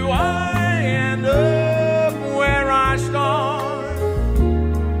do I end up where I start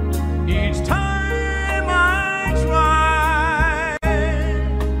each time I try?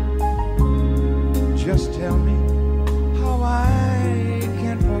 Just tell me how I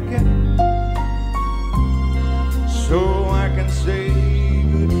can forget, so I can say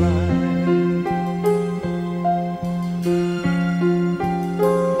goodbye.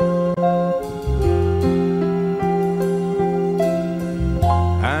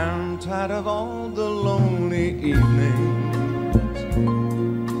 I'm tired of all the lonely evenings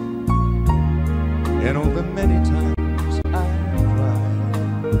and all the many times I cried.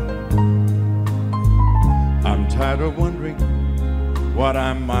 I'm tired of wondering what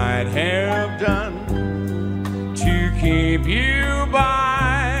I might have done to keep you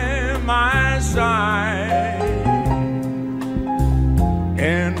by my side,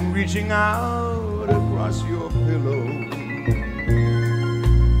 and reaching out across your pillow,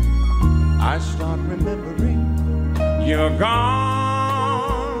 I start remembering you're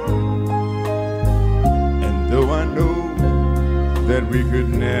gone. And though I know that we could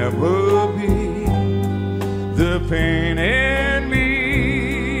never be, the pain in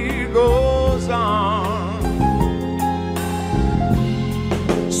me goes on.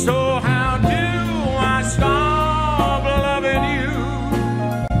 So how do I stop loving you?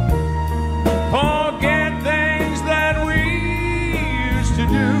 Forget things that we used to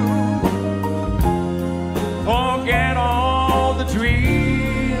do. Forget all the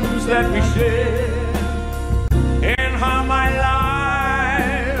dreams that we shared, and how my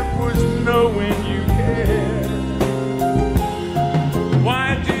life was knowing you cared. Why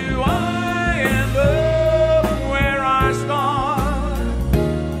do I end up where I start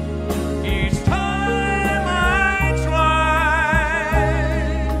each time I try?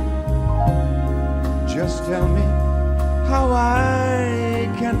 Just tell me how I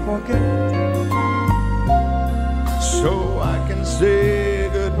can forget, so I can say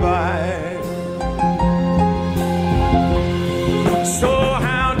goodbye. So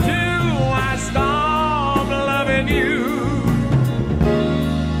how do I stop loving you?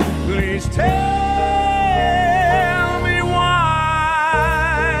 Please tell me why.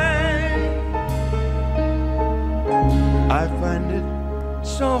 I find it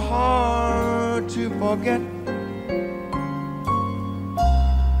so hard to forget,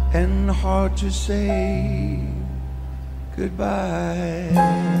 and hard to say goodbye.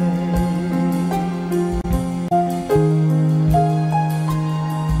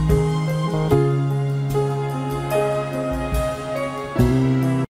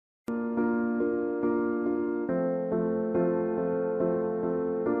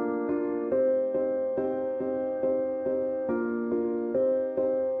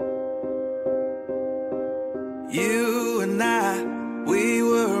 You and I, we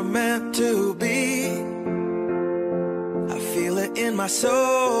were meant to be. I feel it in my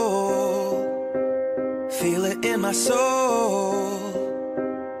soul, feel it in my soul.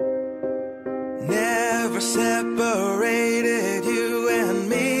 Never separated, you and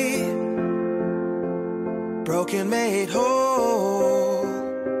me. Broken made whole,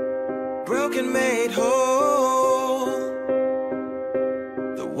 broken made whole.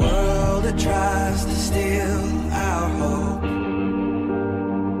 The world that tries to steal our hope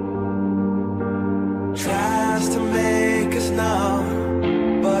tries to make us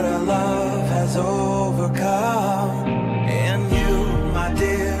numb, but our love has overcome. And you, my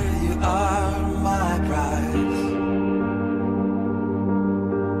dear, you are my prize.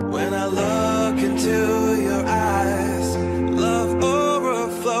 When I look into your eyes, love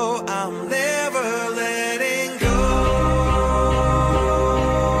overflow, I'm never letting go.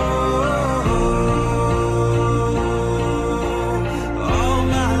 All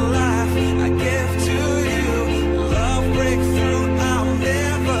my life I give to you, love breakthrough, I'm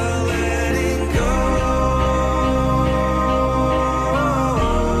never letting go.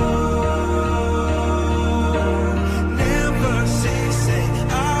 Never ceasing,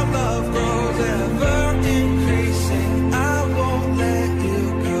 our love grows, ever increasing, I won't let you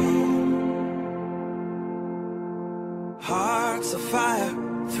go. Hearts of fire,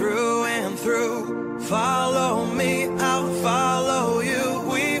 through and through. Follow me, I'll follow you.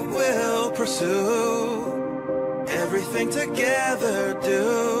 We will pursue everything together, do.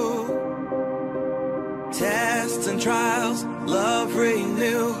 Tests and trials, love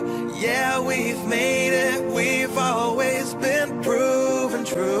renew. Yeah, we've made it. We've always been proven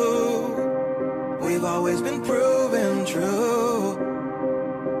true. We've always been proven true.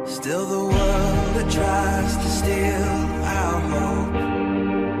 tries to steal our hope,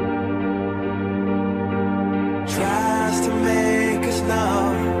 tries to make us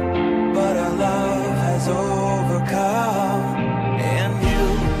numb, but our love has overcome. And you,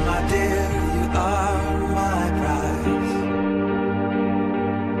 my dear, you are my prize.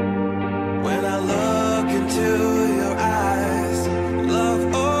 When I look into your eyes, love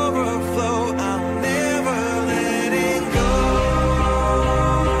overflow, I'm never letting go.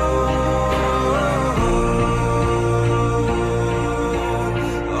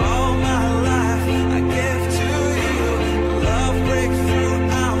 All my life I give to you, love breakthrough,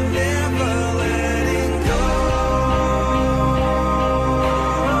 I'm never letting go.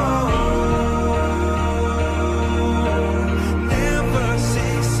 Never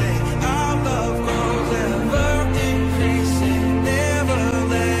ceasing, our love grows ever increasing, never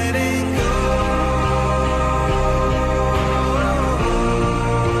letting go.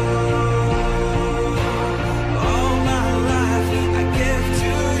 All my life I give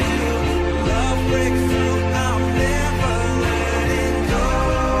to you, love breakthrough, I'm never letting go.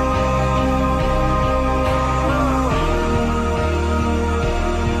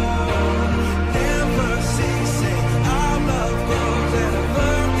 Never ceasing, our love grows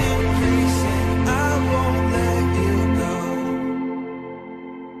ever increasing, I won't let you go.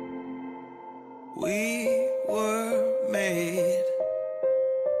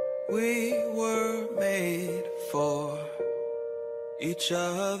 We were made for each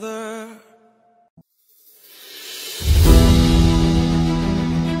other.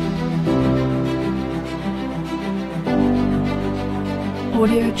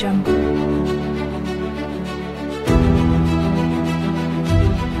 Audio Jungle.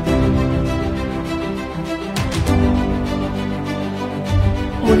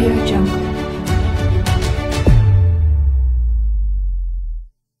 Audio Jungle.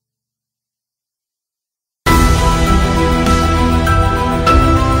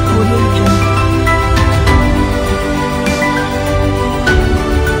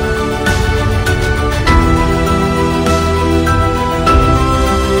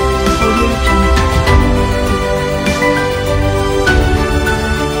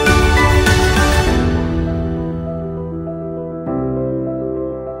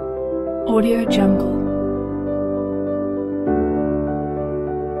 Audio Jungle.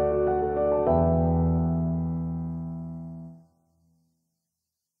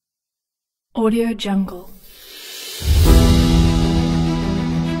 Audio Jungle. Audio Jungle.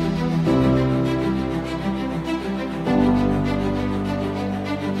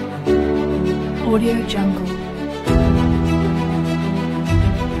 Audio Jungle.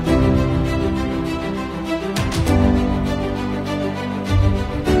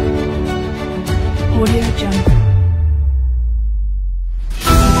 Audio Jungle.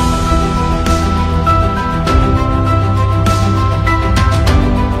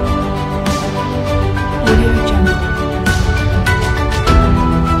 Audio Jungle.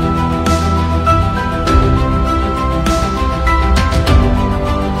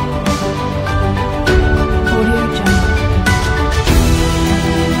 Audio Jungle.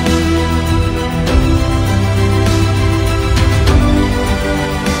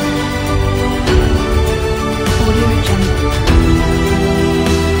 Audio Jungle. Audio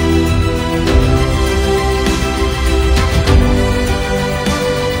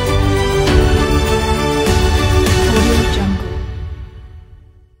Jungle.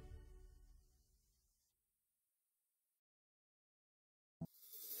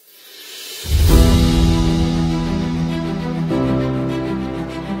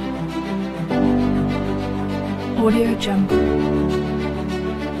 Audio Jungle. Audio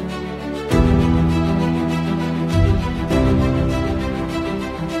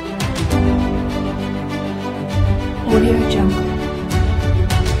Jungle. Audio Jungle.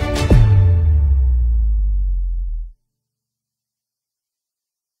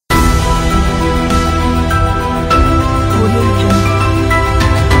 Audio Jungle.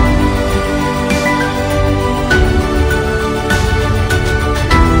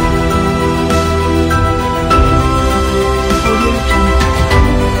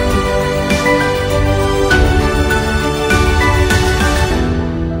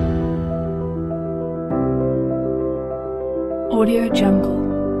 Audio Jungle. Audio Jungle.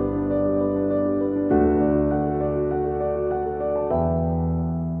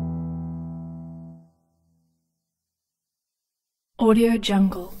 Audio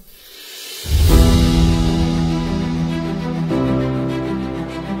Jungle.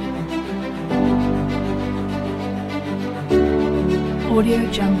 Audio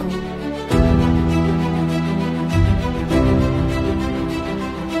Jungle.